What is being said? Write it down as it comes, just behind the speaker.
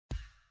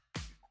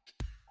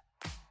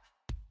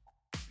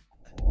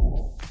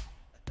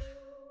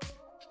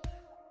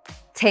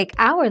Take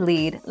our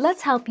lead,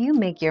 let's help you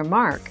make your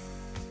mark.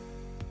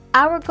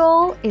 Our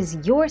goal is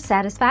your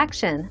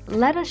satisfaction.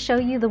 Let us show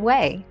you the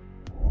way.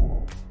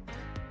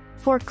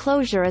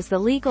 Foreclosure is the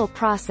legal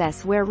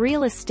process where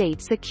real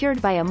estate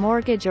secured by a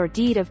mortgage or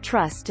deed of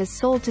trust is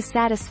sold to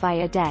satisfy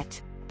a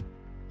debt.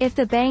 If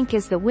the bank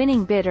is the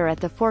winning bidder at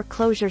the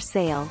foreclosure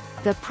sale,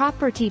 the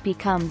property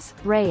becomes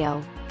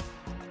REO.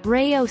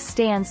 REO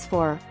stands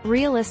for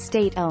Real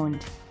Estate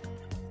Owned.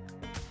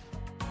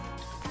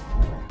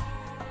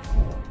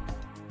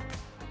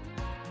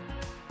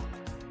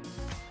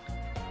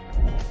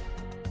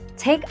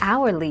 Take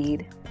our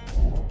lead.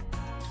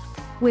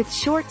 With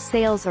short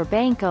sales or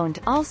bank-owned,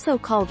 also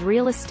called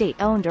real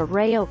estate-owned or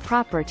REO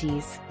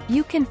properties,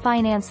 you can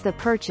finance the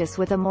purchase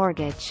with a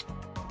mortgage.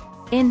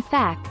 In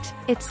fact,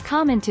 it's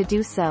common to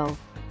do so.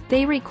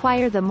 They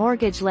require the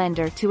mortgage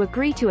lender to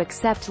agree to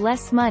accept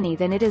less money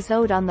than it is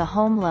owed on the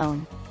home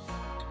loan.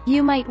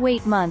 You might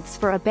wait months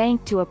for a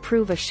bank to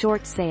approve a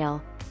short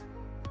sale.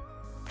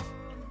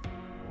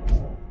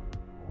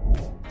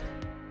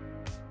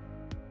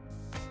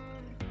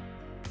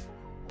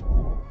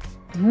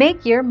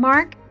 Make your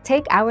mark,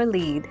 take our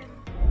lead.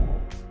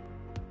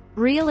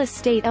 Real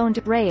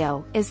estate-owned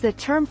REO is the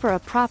term for a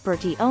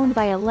property owned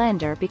by a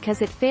lender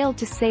because it failed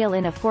to sell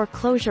in a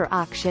foreclosure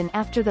auction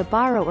after the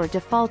borrower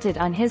defaulted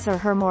on his or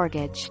her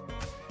mortgage.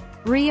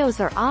 REOs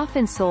are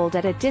often sold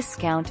at a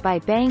discount by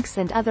banks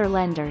and other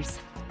lenders.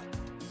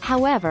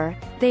 However,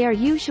 they are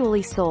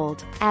usually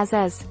sold, as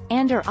is,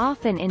 and are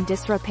often in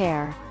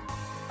disrepair.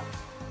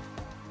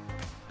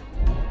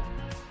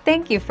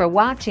 Thank you for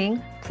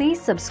watching.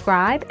 Please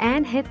subscribe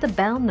and hit the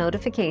bell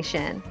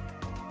notification.